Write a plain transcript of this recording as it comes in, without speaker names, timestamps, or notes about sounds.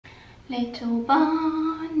Little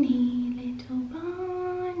Barney,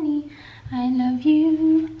 I love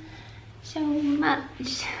you so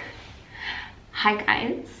much. Hi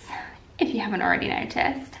guys, if you haven't already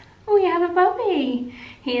noticed, we have a puppy.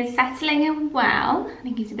 He is settling in well. I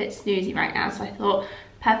think he's a bit snoozy right now, so I thought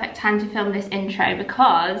perfect time to film this intro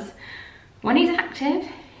because when he's active,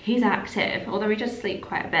 although he does sleep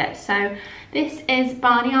quite a bit. So this is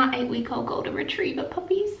Barney, our 8-week-old golden retriever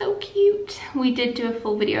puppy. He's so cute. We did do a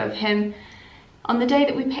full video of him on the day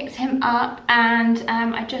that we picked him up, and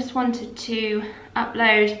I just wanted to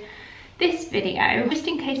upload this video just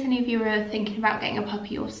in case any of you are thinking about getting a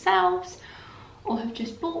puppy yourselves or have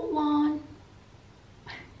just bought one.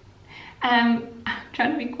 I'm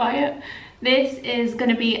trying to be quiet. This is going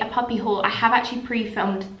to be a puppy haul. I have actually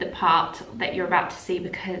pre-filmed the part that you're about to see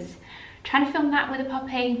because trying to film that with a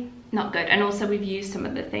puppy, not good. And also we've used some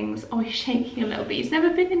of the things. Oh, he's shaking a little bit. He's never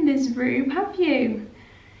been in this room, have you?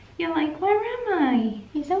 You're like, where am I?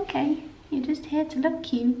 He's okay. You're just here to look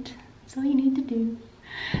cute. That's all you need to do.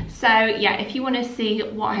 So yeah, if you want to see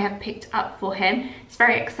what I have picked up for him, it's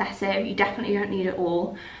very excessive. You definitely don't need it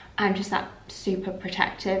all. I'm just that super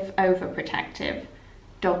protective, overprotective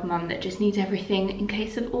dog mum that just needs everything in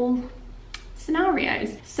case of all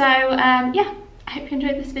scenarios. So yeah, I hope you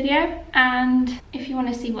enjoyed this video, and if you want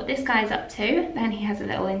to see what this guy's up to, then he has a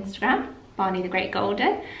little Instagram, Barney the Great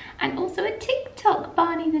Golden, and also a TikTok,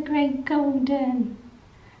 Barney the Great Golden.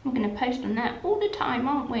 We're going to post on that all the time,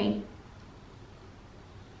 aren't we?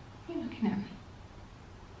 You're looking at me.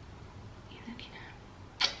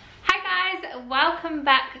 Welcome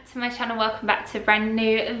back to my channel, welcome back to a brand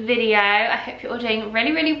new video. I hope you're all doing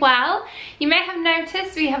really well. You may have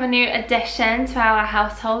noticed we have a new addition to our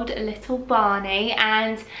household, little Barney,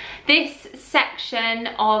 and this section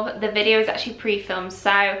of the video is actually pre-filmed.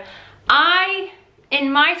 So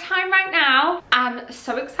in my time right now, I'm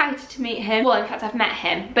so excited to meet him. Well, in fact, I've met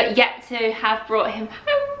him, but yet to have brought him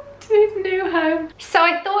home to his new home. So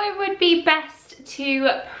I thought it would be best to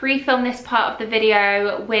pre-film this part of the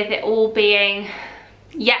video with it all being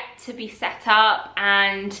yet to be set up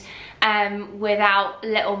and without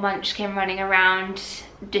little Munchkin running around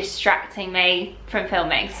distracting me from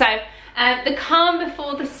filming. So the calm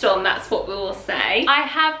before the storm, that's what we will say. I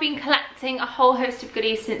have been collecting a whole host of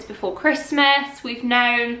goodies since before Christmas. We've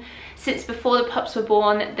known since before the pups were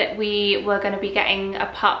born that we were going to be getting a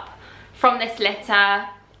pup from this litter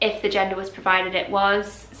if the gender was provided it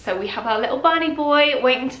was. So we have our little Barney boy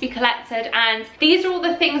waiting to be collected, and these are all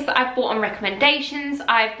the things that I've bought on recommendations.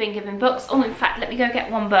 I've been given books. Oh, in fact, let me go get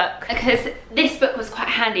one book because this book was quite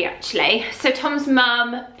handy actually. So Tom's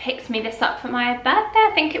mum picked me this up for my birthday,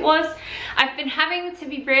 I think it was. I've been having to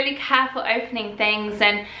be really careful opening things,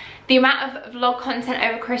 and the amount of vlog content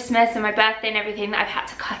over Christmas and my birthday and everything that I've had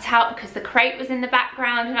to cut out because the crate was in the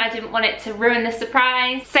background and I didn't want it to ruin the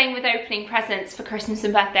surprise. Same with opening presents for Christmas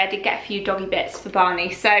and birthday. I did get a few doggy bits for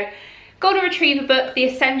Barney. So Golden Retriever book, The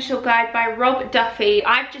Essential Guide by Rob Duffy.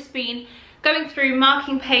 I've just been going through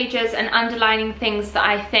marking pages and underlining things that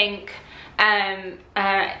I think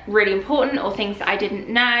are really important or things that I didn't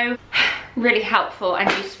know. Really helpful and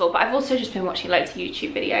useful, but I've also just been watching loads of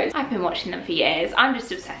YouTube videos. I've been watching them for years. I'm just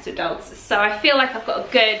obsessed with dogs, so I feel like I've got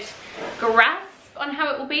a good grasp on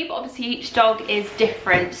how it will be, but obviously each dog is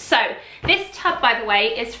different. So this tub, by the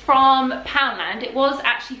way, is from Poundland. It was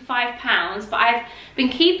actually £5, but I've been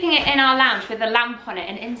keeping it in our lounge with a lamp on it,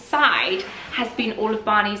 and inside has been all of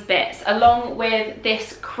Barney's bits, along with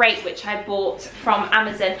this crate which I bought from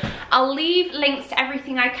Amazon. I'll leave links to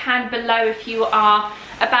everything I can below if you are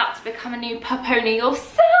about to become a new pup owner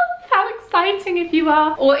yourself. How exciting if you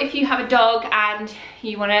are, or if you have a dog and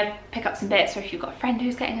you want to pick up some bits, or if you've got a friend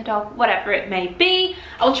who's getting a dog, whatever it may be.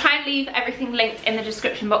 I'll try and leave everything linked in the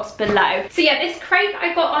description box below. So yeah, this crate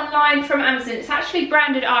I got online from Amazon. It's actually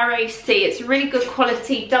branded RAC. It's a really good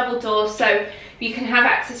quality double door, so you can have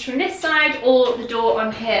access from this side, or the door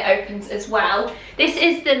on here opens as well. This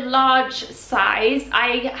is the large size.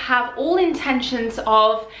 I have all intentions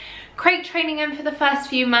of crate training him for the first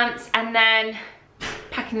few months and then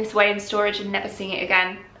packing this away in storage and never seeing it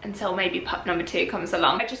again until maybe pup number 2 comes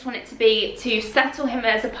along. I just want it to be to settle him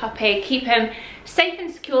as a puppy, keep him safe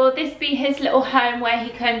and secure, this be his little home where he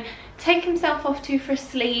can take himself off to for a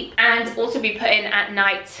sleep, and also be put in at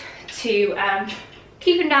night to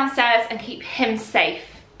keep him downstairs and keep him safe.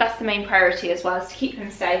 That's the main priority as well, is to keep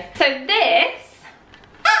him safe. So this,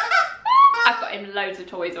 I've got him loads of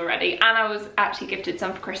toys already, and I was actually gifted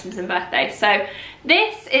some for Christmas and birthday. So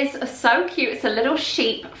this is so cute. It's a little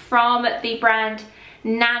sheep from the brand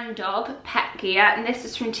Nan Dog Pet Gear, and this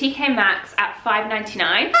is from TK Maxx at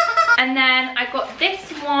 $5.99. And then I got this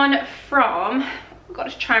one from,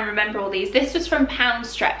 got to try and remember all these. This was from Pound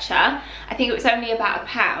Stretcher. I think it was only about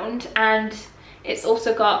 £1, and it's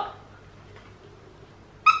also got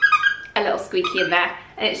a little squeaky in there,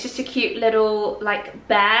 and it's just a cute little like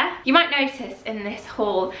bear. You might notice in this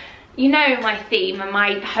haul, you know my theme and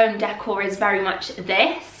my home decor is very much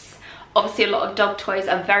this. Obviously a lot of dog toys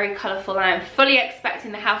are very colourful, and I'm fully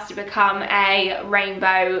expecting the house to become a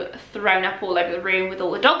rainbow thrown up all over the room with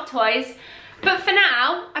all the dog toys. But for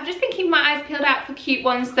now, I've just been keeping my eyes peeled out for cute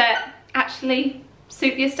ones that actually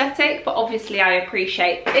suit the aesthetic, but obviously I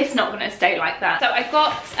appreciate it's not going to stay like that. So I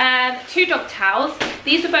got 2 dog towels.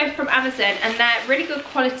 These are both from Amazon, and they're really good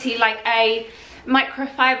quality, like a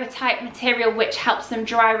microfiber type material which helps them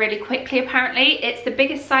dry really quickly apparently. It's the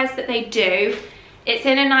biggest size that they do. It's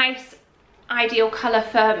in a nice ideal colour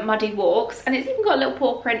for muddy walks, and it's even got a little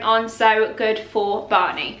paw print on, so good for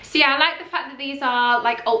Barney. So yeah, I like the fact that these are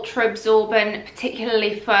like ultra absorbent,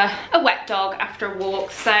 particularly for a wet dog after a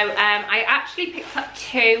walk. So I actually picked up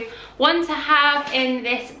 2, one to have in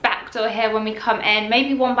this back door here when we come in,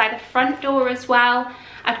 maybe one by the front door as well.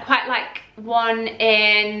 I'd quite like one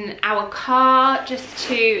in our car just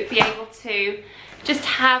to be able to just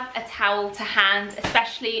have a towel to hand,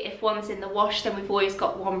 especially if one's in the wash, then we've always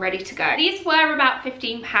got one ready to go. These were about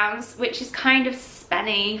 £15, which is kind of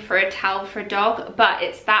spenny for a towel for a dog, but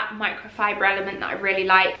it's that microfiber element that I really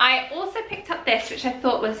like. I also picked up this, which I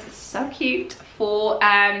thought was so cute, for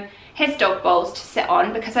his dog bowls to sit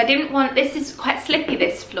on, because I didn't want, this is quite slippy,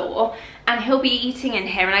 this floor, and he'll be eating in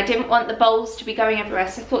here, and I didn't want the bowls to be going everywhere,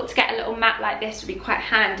 so I thought to get a little mat like this would be quite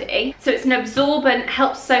handy. So it's an absorbent,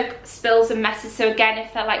 helps soak spills and messes, so again,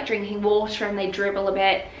 if they're like drinking water and they dribble a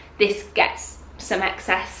bit, this gets some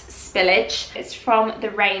excess spillage. It's from the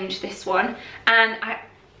range, this one, and I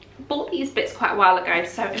bought these bits quite a while ago,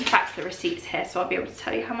 so in fact the receipt's here, so I'll be able to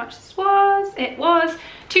tell you how much this was. It was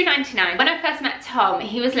 £2.99. When I first met Tom,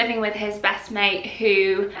 he was living with his best mate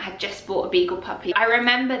who had just bought a beagle puppy. I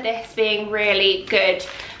remember this being really good.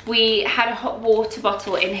 We had a hot water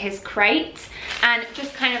bottle in his crate and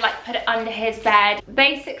just kind of like put it under his bed.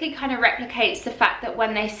 Basically kind of replicates the fact that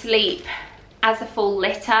when they sleep as a full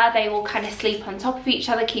litter, they will kind of sleep on top of each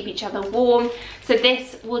other, keep each other warm. So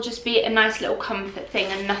this will just be a nice little comfort thing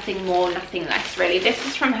and nothing more, nothing less really. This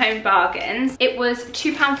is from Home Bargains. It was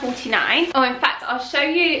 £2.49. Oh, in fact, I'll show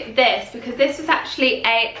you this because this was actually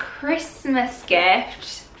a Christmas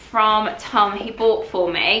gift from Tom. He bought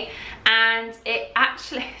for me, and it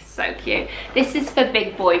actually is so cute. This is for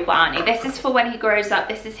big boy Barney. This is for when he grows up.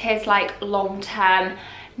 This is his like long-term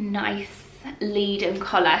nice lead and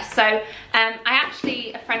collar. So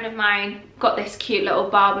a friend of mine got this cute little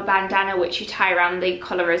barber bandana which you tie around the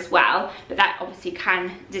collar as well, but that obviously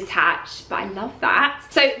can detach, but I love that.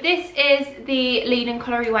 So this is the lead and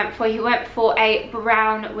collar he went for. He went for a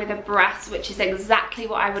brown with a brass, which is exactly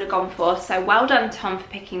what I would have gone for, so well done Tom for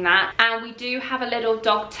picking that. And we do have a little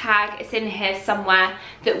dog tag, it's in here somewhere,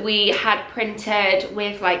 that we had printed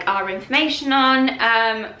with like our information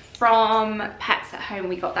on from Pets at Home.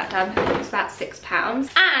 We got that done, I think it was about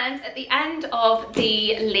 £6. And at the end of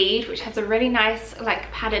the lead, which has a really nice like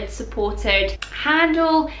padded supported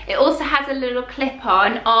handle, it also has a little clip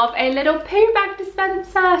on of a little poo bag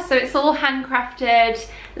dispenser. So it's all handcrafted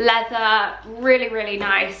leather, really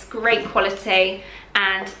nice, great quality,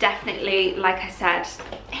 and definitely, like I said,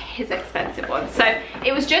 his expensive one. So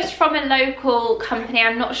it was just from a local company.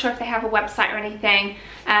 I'm not sure if they have a website or anything.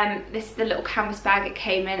 This is the little canvas bag it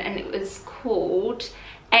came in, and it was called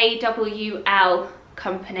AWL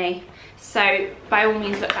company. So by all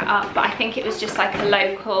means look that up, but I think it was just like a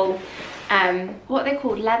local, what are they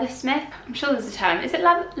called, leathersmith? I'm sure there's a term. Is it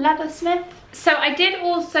leathersmith? So I did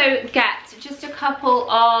also get just a couple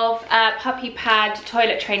of puppy pad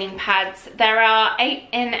toilet training pads. There are 8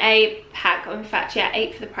 in a pack, or in fact, yeah,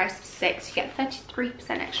 8 for the price of 6. You get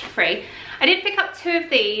 33% extra free. I did pick up 2 of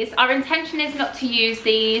these. Our intention is not to use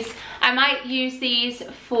these. I might use these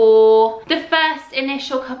for the first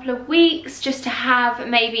initial couple of weeks, just to have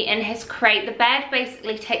maybe in his crate. The bed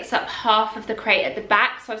basically takes up half of the crate at the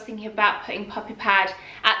back, so I was thinking about putting puppy pad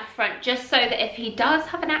at the front, just so that if he does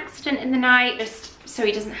have an accident in the night, just so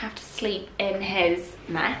he doesn't have to sleep in his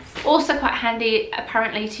mess. Also quite handy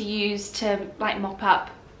apparently to use to like mop up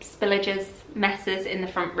spillages, messes in the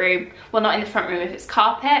front room. Well, not in the front room, if it's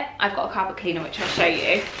carpet. I've got a carpet cleaner which I'll show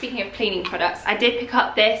you. Speaking of cleaning products, I did pick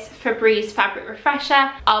up this Febreze fabric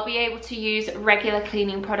refresher. I'll be able to use regular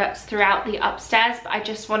cleaning products throughout the upstairs, but I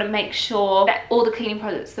just want to make sure that all the cleaning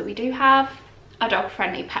products that we do have are dog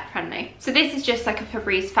friendly, pet friendly. So this is just like a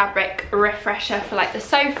Febreze fabric refresher for like the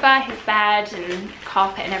sofa, his bed and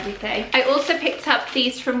carpet and everything. I also picked up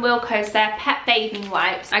these from Wilko's, they're pet bathing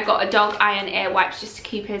wipes. I got a dog eye and ear wipes just to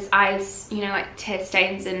keep his eyes, you know, like tear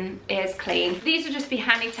stains and ears clean. These will just be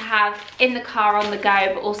handy to have in the car on the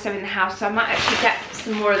go, but also in the house, so I might actually get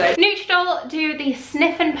some more of those. Nutridoll do the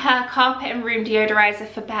Sniff and Purr carpet and room deodorizer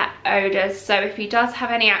for pet odours, so if he does have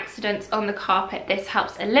any accidents on the carpet, this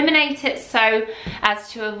helps eliminate it so as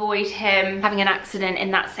to avoid him having an accident in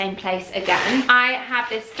that same place again. I have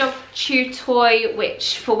this dog chew toy,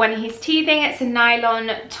 which for when he's teething, it's a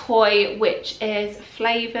nylon toy which is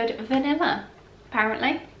flavoured vanilla,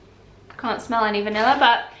 apparently. Can't smell any vanilla,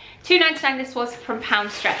 but $2.99 this was from Pound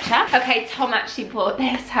Stretcher. Okay, Tom actually brought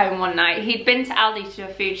this home one night. He'd been to Aldi to do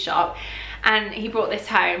a food shop and he brought this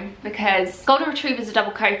home because golden retrievers are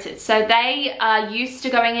double coated, so they are used to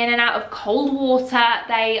going in and out of cold water.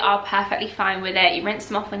 They are perfectly fine with it. You rinse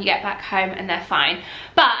them off when you get back home and they're fine.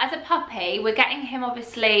 But as a puppy, we're getting him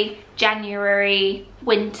obviously January,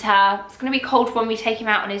 winter. It's going to be cold when we take him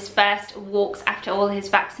out on his first walks after all his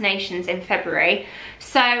vaccinations in February.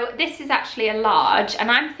 So this is actually a large, and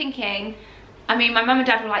I'm thinking, I mean, my mum and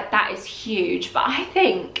dad were like, that is huge, but I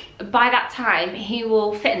think by that time he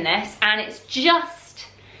will fit in this, and it's just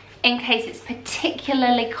in case it's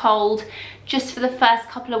particularly cold, just for the first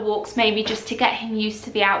couple of walks, maybe just to get him used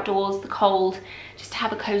to the outdoors, the cold, just to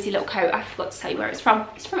have a cozy little coat. I forgot to tell you where it's from.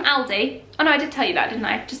 It's from Aldi. Oh no, I did tell you that, didn't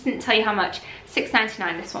I? Just didn't tell you how much.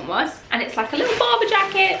 $6.99 this one was, and it's like a little Barber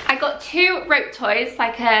jacket. I got 2 rope toys,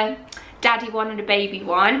 like a daddy one and a baby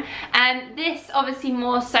one, and this obviously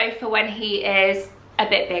more so for when he is a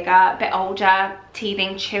bit bigger, a bit older,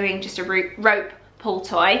 teething, chewing, just a rope pull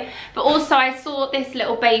toy. But also I saw this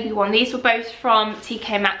little baby one. These were both from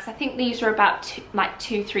TK Maxx. I think these were about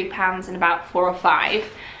 £2-3 and about 4 or 5.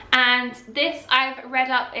 And this, I've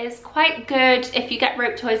read up, is quite good if you get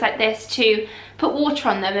rope toys like this to put water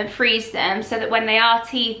on them and freeze them, so that when they are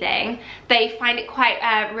teething, they find it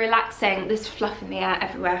quite relaxing. There's fluff in the air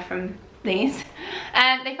everywhere from these.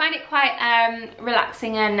 They find it quite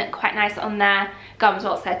relaxing and quite nice on their gums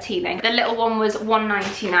whilst they're teething. The little one was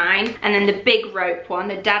 $1.99, and then the big rope one,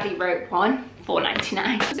 the daddy rope one,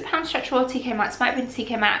 $4.99. Was it Pound Stretcher or TK Maxx? Might have been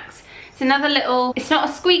TK Maxx. It's another little, it's not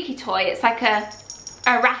a squeaky toy, it's like a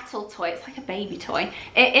rattle toy. It's like a baby toy.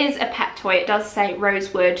 It is a pet toy. It does say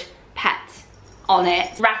Rosewood Pet on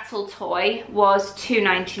it. Rattle toy was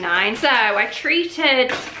 $2.99. So I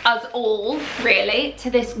treated us all really to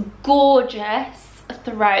this gorgeous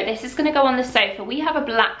throw. This is going to go on the sofa. We have a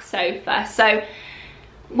black sofa, so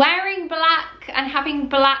wearing black and having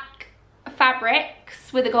black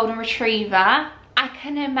fabrics with a golden retriever, I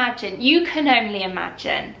can imagine, you can only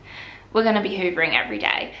imagine, we're going to be hoovering every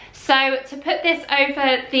day. So to put this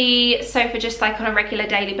over the sofa just like on a regular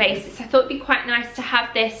daily basis, I thought it'd be quite nice to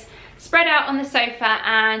have this spread out on the sofa,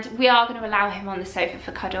 and we are going to allow him on the sofa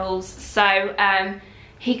for cuddles, so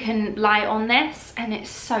he can lie on this, and it's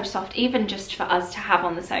so soft, even just for us to have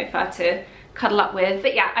on the sofa to cuddle up with.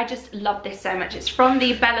 But yeah, I just love this so much. It's from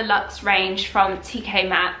the Bella Luxe range from TK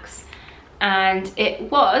Maxx, and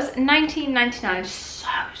it was $19.99. So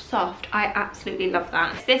soft. I absolutely love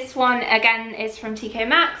that. This one again is from TK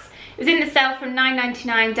Maxx. It was in the sale from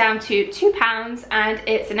 $9.99 down to £2, and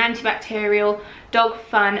it's an antibacterial dog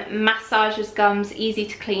fun massages gums, easy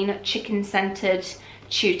to clean, chicken scented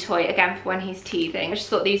chew toy, again for when he's teething. I just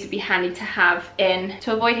thought these would be handy to have in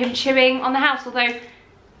to avoid him chewing on the house, although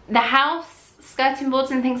the house skirting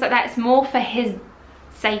boards and things like that, it's more for his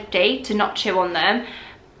safety to not chew on them,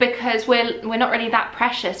 because we're not really that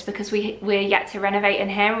precious, because we're yet to renovate in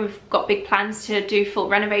here. We've got big plans to do full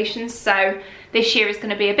renovations, so this year is going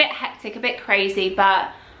to be a bit hectic, a bit crazy,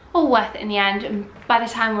 but all worth it in the end. And by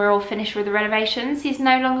the time we're all finished with the renovations, he's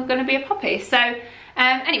no longer going to be a puppy. So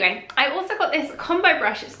anyway, I also got this combo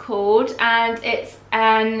brush, it's called, and it's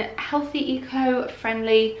an healthy,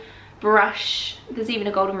 eco-friendly brush. There's even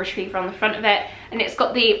a golden retriever on the front of it, and it's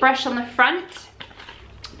got the brush on the front,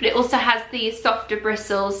 but it also has these softer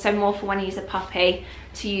bristles, so more for when he's a puppy,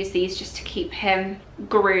 to use these just to keep him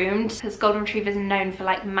groomed, because golden retrievers are known for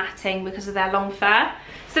like matting because of their long fur.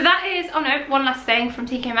 So that is, oh no, one last thing from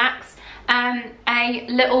TK Maxx, a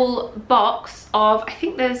little box of, I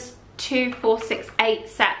think there's 2, 4, 6, 8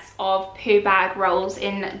 sets of poo bag rolls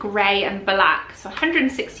in grey and black, so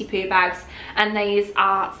 160 poo bags, and these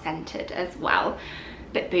are scented as well.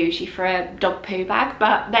 Bit bougie for a dog poo bag,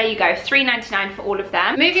 but there you go, $3.99 for all of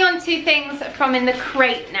them. Moving on to things from in the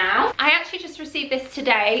crate now. I actually just received this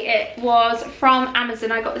today. It was from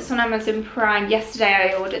Amazon. I got this on Amazon Prime.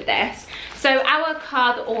 Yesterday I ordered this. So our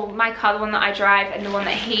car, or my car, the one that I drive and the one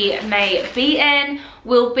that he may be in,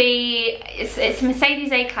 will be, it's a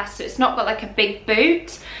Mercedes A-Class, so it's not got like a big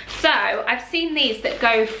boot. So I've seen these that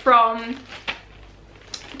go from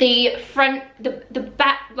the front, the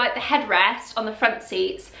back, like the headrest on the front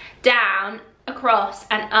seats, down, across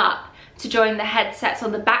and up to join the headsets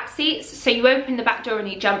on the back seats. So you open the back door and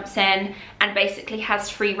he jumps in and basically has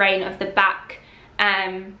free reign of the back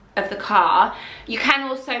of the car. You can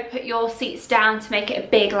also put your seats down to make it a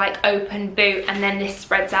big like open boot, and then this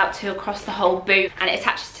spreads out to across the whole boot and it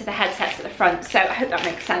attaches to the headsets at the front. So I hope that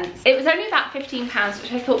makes sense. It was only about £15,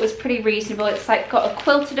 which I thought was pretty reasonable. It's like got a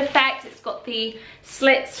quilted effect, it's got the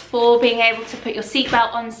slits for being able to put your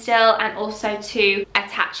seatbelt on still, and also to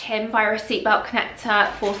attach him via a seatbelt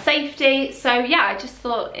connector for safety. So yeah, I just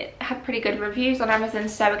thought it had pretty good reviews on Amazon,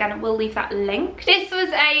 so again I will leave that link. This was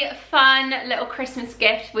a fun little Christmas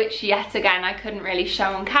gift, which yet again I couldn't really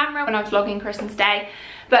show on camera when I was vlogging Christmas Day,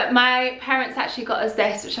 but my parents actually got us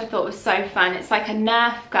this, which I thought was so fun. It's like a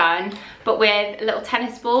Nerf gun but with little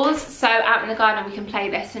tennis balls, so out in the garden we can play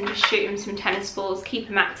this and just shoot them some tennis balls, keep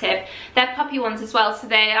them active. They're puppy ones as well, so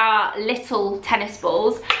they are little tennis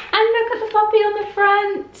balls, and look at the puppy on the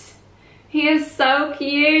front. He is so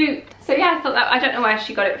cute. So yeah, I thought that, I don't know where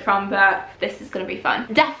she got it from, but this is gonna be fun.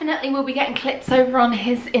 Definitely will be getting clips over on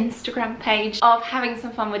his Instagram page of having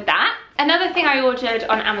some fun with that. Another thing I ordered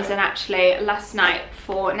on Amazon actually last night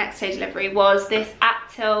for next day delivery was this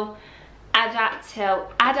Adaptil,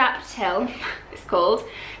 it's called.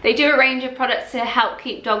 They do a range of products to help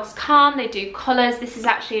keep dogs calm. They do collars. This is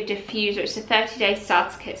actually a diffuser. It's a 30-day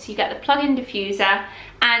starter kit, so you get the plug-in diffuser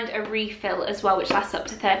and a refill as well, which lasts up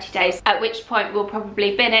to 30 days, at which point we'll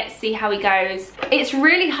probably bin it, see how he goes. It's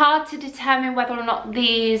really hard to determine whether or not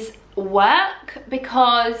these work,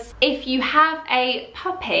 because if you have a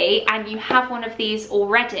puppy and you have one of these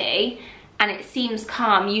already and it seems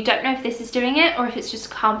calm, you don't know if this is doing it or if it's just a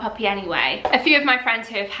calm puppy anyway. A few of my friends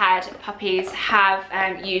who have had puppies have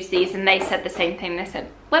used these, and they said the same thing. They said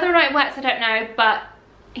whether or not it works I don't know, but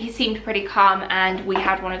he seemed pretty calm and we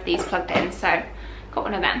had one of these plugged in, so got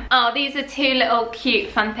one of them. Oh, these are two little cute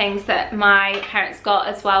fun things that my parents got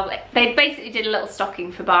as well. They basically did a little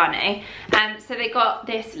stocking for Barney. So they got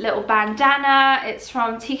this little bandana. It's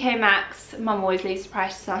from TK Maxx. Mum always leaves the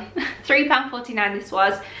prices on. £3.49 this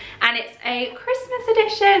was. And it's a Christmas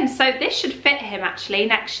edition. So this should fit him actually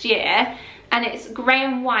next year. And it's grey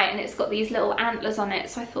and white and it's got these little antlers on it,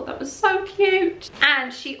 so I thought that was so cute.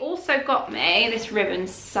 And she also got me, this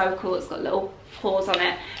ribbon's so cool, it's got little paws on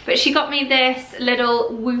it, but she got me this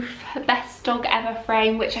little Woof Best Dog Ever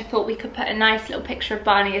frame, which I thought we could put a nice little picture of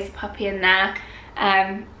Barney as a puppy in there,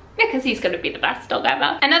 because he's going to be the best dog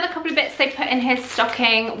ever. Another couple of bits they put in his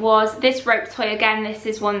stocking was this rope toy. Again, this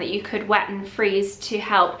is one that you could wet and freeze to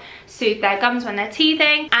help soothe their gums when they're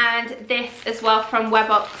teething. And this as well from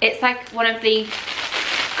Webox. It's like one of the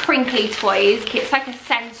crinkly toys. It's like a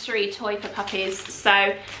sensory toy for puppies. So,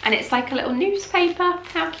 and it's like a little newspaper.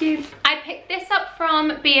 How cute. I picked this up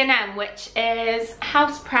from B&M, which is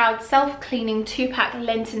House Proud Self-Cleaning 2-pack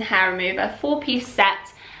lint and hair remover, 4-piece set.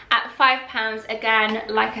 At £5. Again,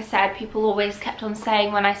 like I said, people always kept on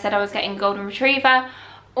saying when I said I was getting golden retriever,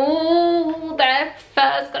 oh, their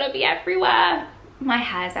fur's gonna be everywhere. My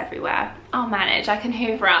hair's everywhere. I'll manage, I can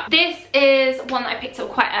hoover up. This is one that I picked up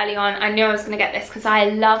quite early on. I knew I was gonna get this because I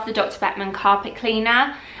love the Dr. Beckman carpet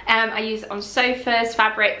cleaner. I use it on sofas,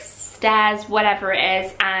 fabrics, stairs, whatever it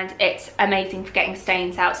is, and it's amazing for getting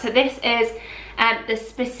stains out. So this is the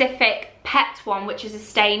specific pet one, which is a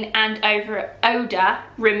stain and odor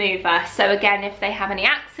remover. So again, if they have any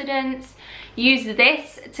accidents, use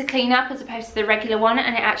this to clean up as opposed to the regular one,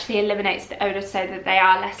 and it actually eliminates the odor so that they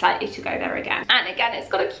are less likely to go there again. And again, it's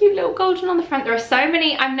got a cute little golden on the front. There are so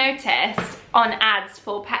many I've noticed on ads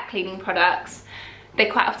for pet cleaning products. They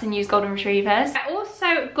quite often use golden retrievers. I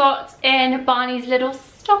also got in Barney's little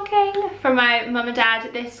stocking from my mum and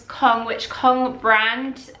dad this Kong, which Kong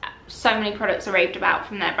brand, so many products are raved about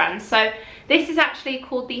from their brand. So this is actually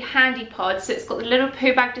called the Handy Pod. So it's got the little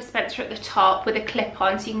poo bag dispenser at the top with a clip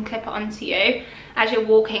on, so you can clip it onto you as you're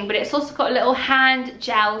walking, but it's also got a little hand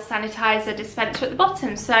gel sanitizer dispenser at the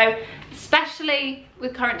bottom. So especially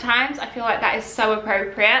with current times, I feel like that is so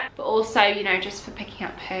appropriate, but also, you know, just for picking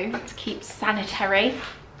up poo to keep sanitary.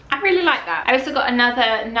 I really like that. I also got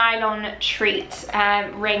another nylon treat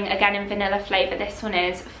ring, again in vanilla flavour. This one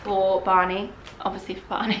is for Barney, obviously for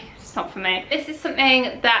Barney. It's not for me. This is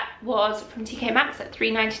something that was from TK Maxx at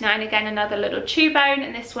 $3.99. Again, another little chew bone,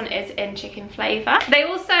 and this one is in chicken flavour. They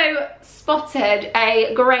also spotted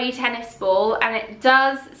a grey tennis ball, and it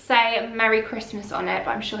does say Merry Christmas on it,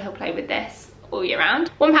 but I'm sure he'll play with this all year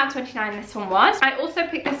round. £1.29 this one was. I also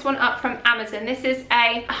picked this one up from Amazon. This is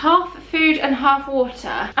a half food and half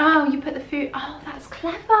water. Oh, you put the food, oh, that's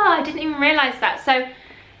clever. I didn't even realise that. So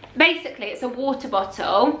basically it's a water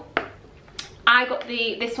bottle. I got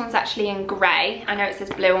this one's actually in grey. I know it says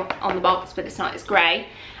blue on the box, but it's not, it's grey.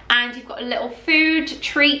 And you've got a little food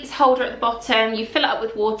treats holder at the bottom. You fill it up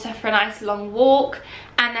with water for a nice long walk,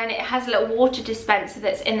 and then it has a little water dispenser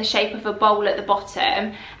that's in the shape of a bowl at the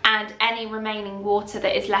bottom, and any remaining water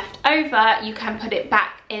that is left over, you can put it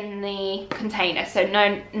back in the container, so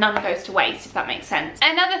none goes to waste, if that makes sense.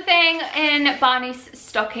 Another thing in Barney's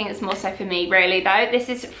stocking, is more so for me really though, this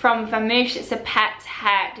is from Vamoosh. It's a pet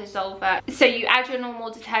hair dissolver. So you add your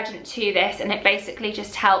normal detergent to this, and it basically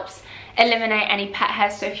just helps eliminate any pet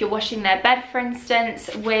hairs. So if you're washing their bed, for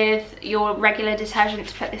instance, with your regular detergent,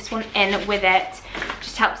 to put this one in with it,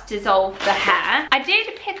 just helps dissolve the hair. I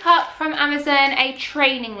did pick up from Amazon a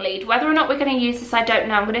training lead. Whether or not we're going to use this, I don't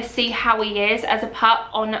know. I'm going to see how he is as a pup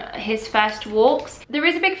on his first walks. There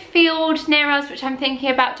is a big field near us which I'm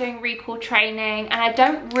thinking about doing recall training, and I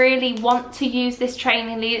don't really want to use this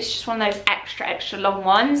training lead. It's just one of those extra long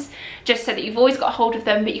ones, just so that you've always got hold of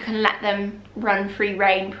them, but you can let them run free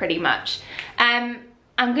rein pretty much.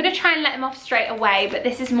 I'm going to try and let him off straight away, but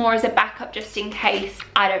this is more as a backup just in case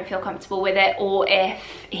I don't feel comfortable with it, or if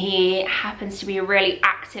he happens to be a really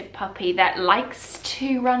active puppy that likes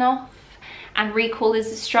to run off and recall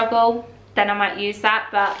is a struggle, then I might use that,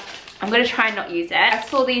 but I'm going to try and not use it. I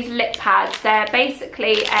saw these lip pads. They're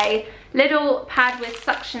basically a little pad with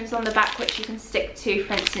suctions on the back which you can stick to,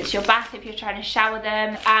 for instance, your bath if you're trying to shower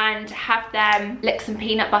them, and have them lick some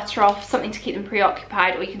peanut butter off, something to keep them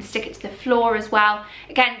preoccupied, or you can stick it to the floor as well.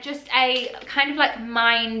 Again, just a kind of like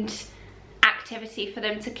mind activity for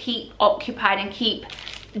them to keep occupied and keep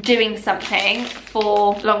doing something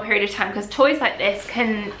for a long period of time, because toys like this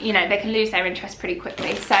can, you know, they can lose their interest pretty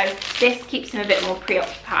quickly, so this keeps them a bit more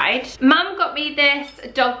preoccupied. Mum got me this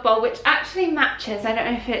dog bowl which actually matches, I don't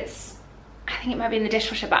know if it's, I think it might be in the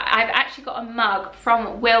dishwasher, but I've actually got a mug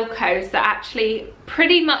from Wilko's that actually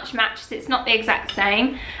pretty much matches. It's not the exact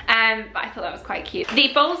same, but I thought that was quite cute.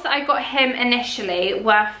 The bowls that I got him initially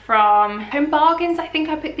were from Home Bargains. I think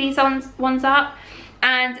I picked these ones up,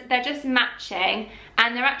 and they're just matching,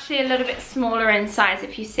 and they're actually a little bit smaller in size,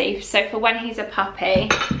 if you see. So for when he's a puppy,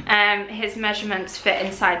 his measurements fit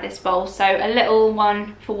inside this bowl, so a little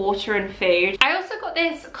one for water and food. I also got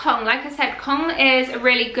this Kong. Like I said, Kong is a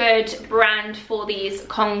really good brand for these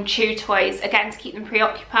Kong chew toys, again to keep them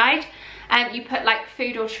preoccupied. You put like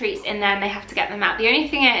food or treats in there and they have to get them out. The only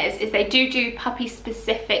thing is they do puppy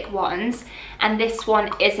specific ones, and this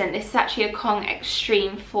one isn't. This is actually a Kong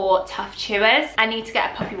Extreme for tough chewers. I need to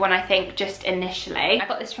get a puppy one, I think, just initially. I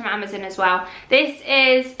got this from Amazon as well. This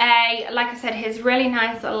is a, like I said, his really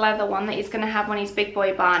nice leather one that he's gonna have when he's big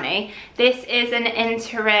boy Barney. This is an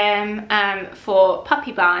interim for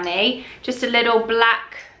puppy Barney, just a little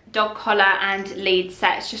black dog collar and lead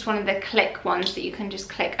set. It's just one of the click ones that you can just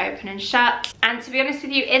click open and shut. And to be honest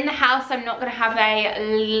with you, in the house I'm not going to have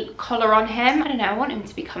a collar on him. I don't know, I want him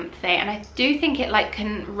to be comfy, and I do think it like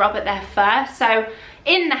can rub at their fur, so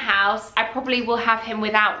in the house I probably will have him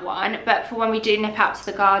without one, but for when we do nip out to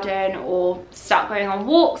the garden or start going on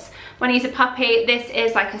walks when he's a puppy, this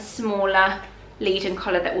is like a smaller lead and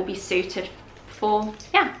collar that will be suited for,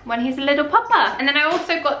 yeah, when he's a little pupper. And then I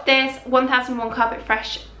also got this 1001 Carpet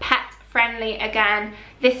Fresh Pet Friendly. Again,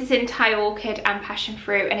 this is in Thai Orchid and Passion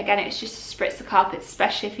Fruit, and again it's just to spritz the carpets,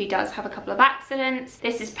 especially if he does have a couple of accidents.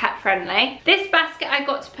 This is pet friendly. This basket I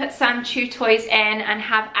got to put some chew toys in and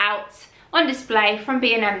have out on display from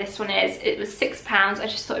B&M. This one is, it was £6. I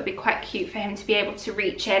just thought it'd be quite cute for him to be able to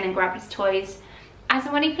reach in and grab his toys as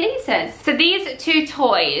and when he pleases. So these two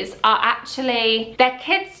toys are actually, they're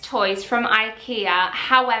kids toys from IKEA.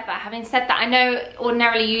 However, having said that, I know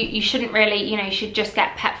ordinarily you shouldn't really, you know, you should just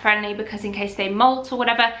get pet friendly because in case they molt or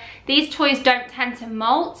whatever. These toys don't tend to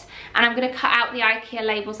molt, and I'm going to cut out the IKEA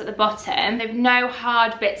labels at the bottom. There's no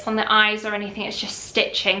hard bits on the eyes or anything, it's just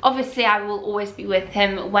stitching. Obviously I will always be with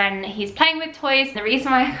him when he's playing with toys. The reason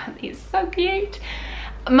why I got these so cute,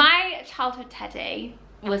 my childhood teddy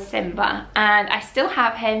was Simba, and I still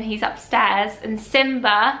have him. He's upstairs, and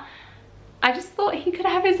Simba, I just thought he could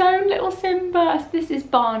have his own little Simba. So this is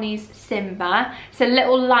Barney's Simba. It's a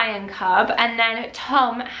little lion cub, and then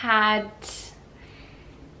Tom had,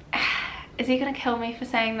 is he gonna kill me for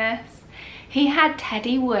saying this? He had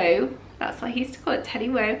Teddy Woo. That's what he used to call it, Teddy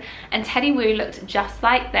Woo. And Teddy Woo looked just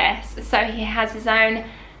like this. So he has his own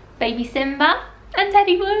baby Simba. and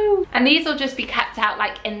Teddy Woo. And these will just be kept out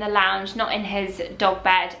like in the lounge, not in his dog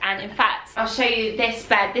bed. And in fact, I'll show you this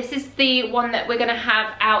bed. This is the one that we're gonna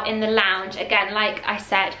have out in the lounge. Again, like I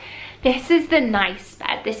said, this is the nice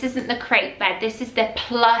bed. This isn't the crate bed. This is the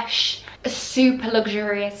plush, super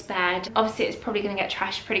luxurious bed. Obviously it's probably gonna get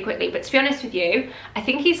trashed pretty quickly, but to be honest with you, I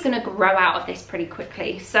think he's gonna grow out of this pretty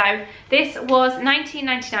quickly. So this was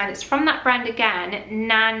 $19.99. It's from that brand again,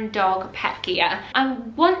 Nan Dog Pet Gear. I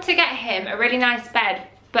want to get him a really nice bed,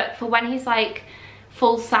 but for when he's like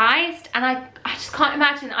full sized, and I just can't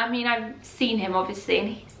imagine. I mean, I've seen him obviously and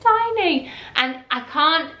he's tiny, and I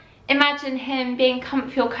can't imagine him being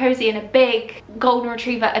comfy or cozy in a big golden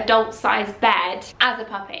retriever adult sized bed as a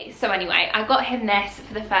puppy. So anyway, I got him this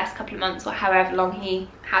for the first couple of months or however long he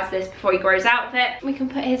has this before he grows out of it. We can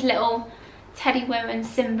put his little Teddy Woo and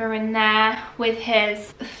Simba in there with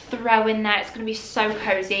his throw in there. It's gonna be so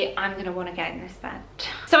cozy. I'm gonna want to get in this bed.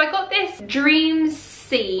 So I got this Dreams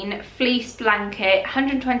Scene fleece blanket,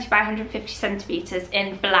 120 by 150 centimeters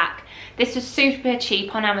in black. This was super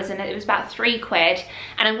cheap on Amazon. It was about £3,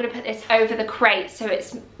 and I'm going to put this over the crate so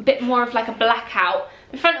it's a bit more of like a blackout.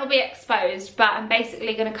 The front will be exposed, but I'm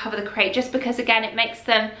basically going to cover the crate just because, again, it makes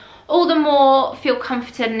them all the more feel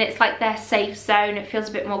comforted, and it's like their safe zone. It feels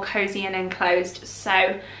a bit more cozy and enclosed. So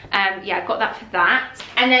yeah, I got that for that.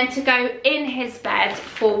 And then to go in his bed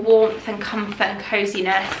for warmth and comfort and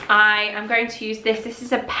coziness, I am going to use this. This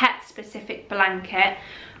is a pet specific blanket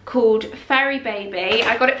called Fairy Baby.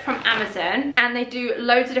 I got it from Amazon, and they do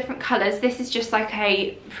loads of different colours. This is just like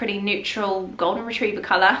a pretty neutral golden retriever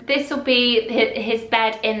colour. This will be his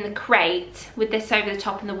bed in the crate with this over the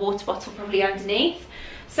top and the water bottle probably underneath.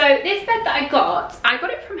 So this bed that I got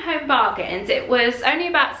it from Home Bargains. It was only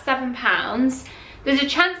about £7. There's a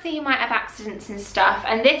chance that he might have accidents and stuff,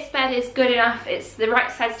 and this bed is good enough. It's the right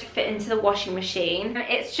size to fit into the washing machine.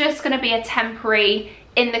 It's just going to be a temporary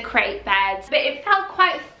in the crate bed, but it felt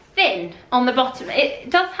quite thin on the bottom. It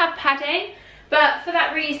does have padding, but for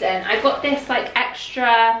that reason I got this like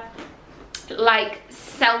extra like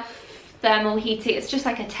self thermal heating. It's just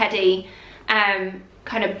like a teddy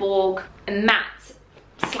kind of Borg mat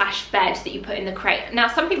slash bed that you put in the crate. Now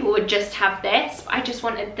some people would just have this, but I just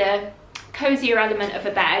wanted the cozier element of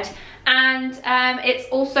a bed. And it's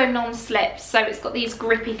also non-slip, so it's got these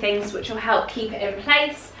grippy things which will help keep it in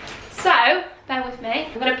place. So bear with me.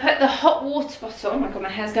 I'm going to put the hot water bottle, oh my god, my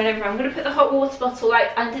hair's going everywhere. I'm going to put the hot water bottle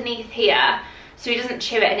like underneath here so he doesn't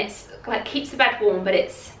chew it, and it's like keeps the bed warm but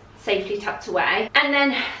it's safely tucked away. And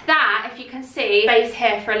then that, if you can see, space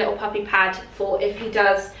here for a little puppy pad for if he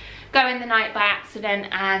does go in the night by accident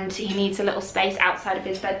and he needs a little space outside of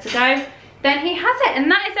his bed to go, then he has it. And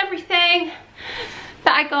that is everything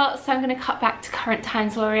that I got. So I'm going to cut back to current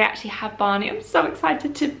times where we actually have Barney. I'm so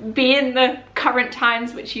excited to be in the current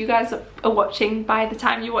times, which you guys are watching by the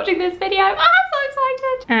time you're watching this video. Oh, I'm so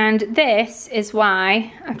excited. And this is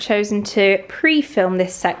why I've chosen to pre-film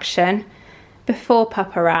this section before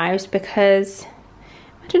pup arrives, because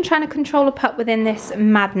imagine trying to control a pup within this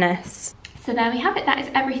madness. So there we have it. That is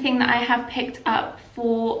everything that I have picked up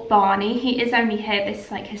for Barney. He is only here, this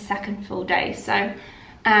is like his second full day, so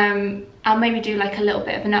I'll maybe do like a little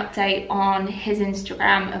bit of an update on his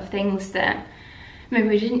Instagram of things that maybe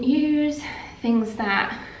we didn't use, things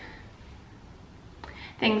that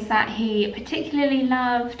he particularly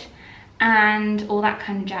loved, and all that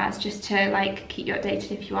kind of jazz, just to like keep you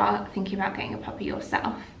updated if you are thinking about getting a puppy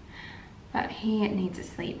yourself. But he needs a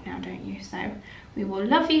sleep now, don't you? So we will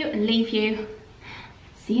love you and leave you.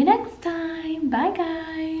 See you next time. Bye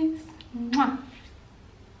guys. Mwah.